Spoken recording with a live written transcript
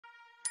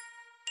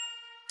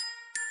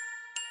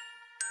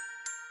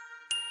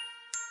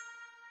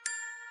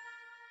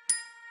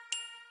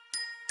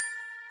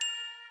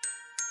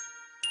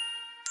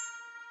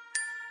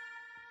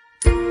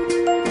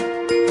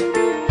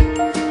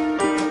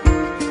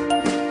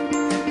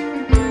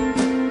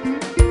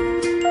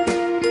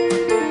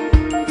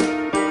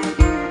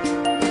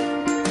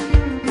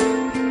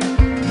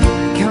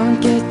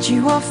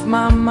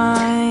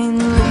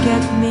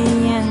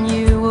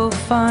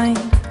find.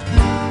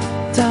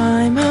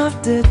 Time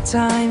after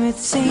time it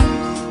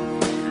seems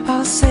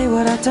I'll say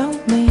what I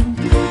don't mean.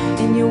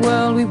 In your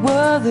world we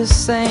were the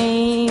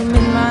same,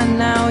 in mine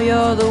now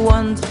you're the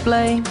one to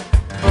blame.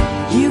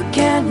 You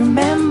can't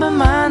remember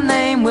my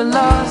name, we're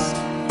lost,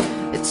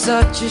 it's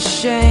such a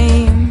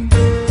shame.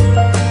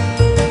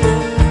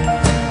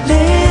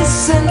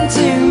 Listen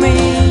to me,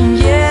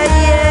 yeah,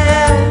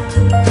 yeah.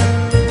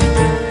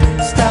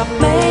 Stop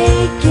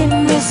making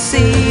me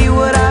see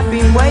what I've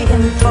been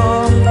waiting for.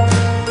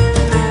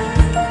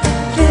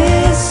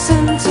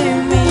 Listen to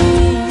me,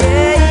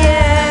 yeah,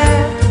 yeah.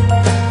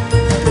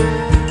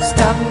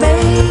 Stop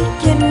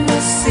making me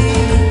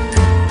see.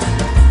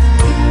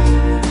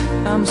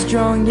 I'm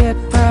strong yet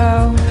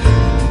proud,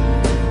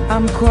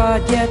 I'm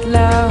quiet yet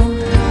loud,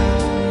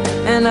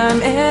 and I'm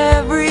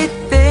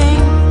everything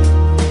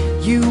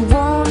you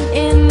want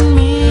in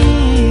me.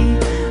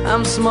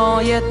 I'm small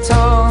yet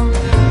tall,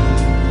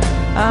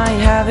 I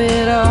have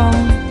it all,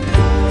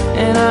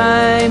 and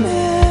I'm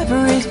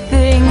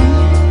everything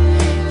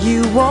you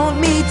want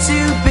me to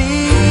be.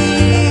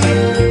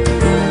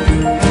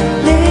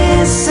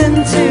 Listen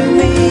to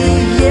me,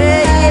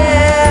 yeah,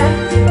 yeah.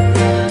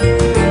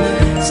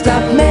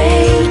 Stop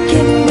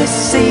making me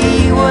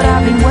see what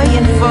I've been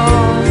waiting for.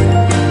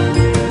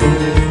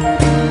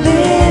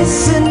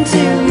 Listen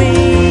to me,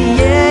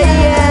 yeah,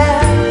 yeah.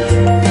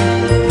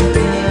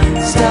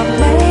 Stop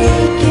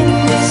making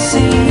me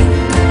see.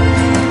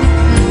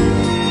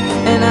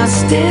 And I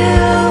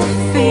still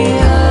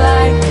feel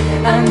like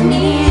I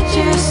need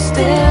you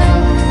still,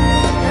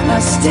 and I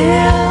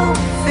still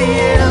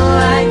feel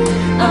like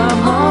I'm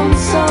on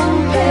some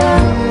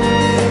pill,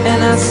 and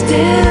I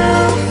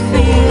still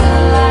feel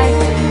like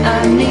I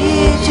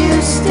need you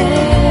still.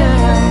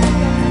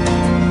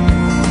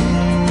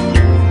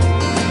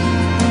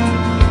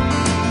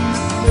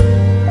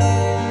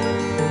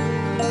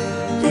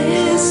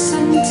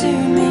 Listen to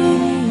me,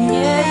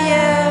 yeah,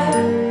 yeah.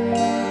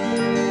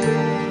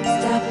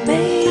 Stop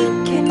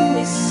making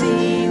me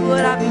see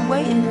what I've been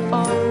waiting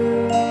for.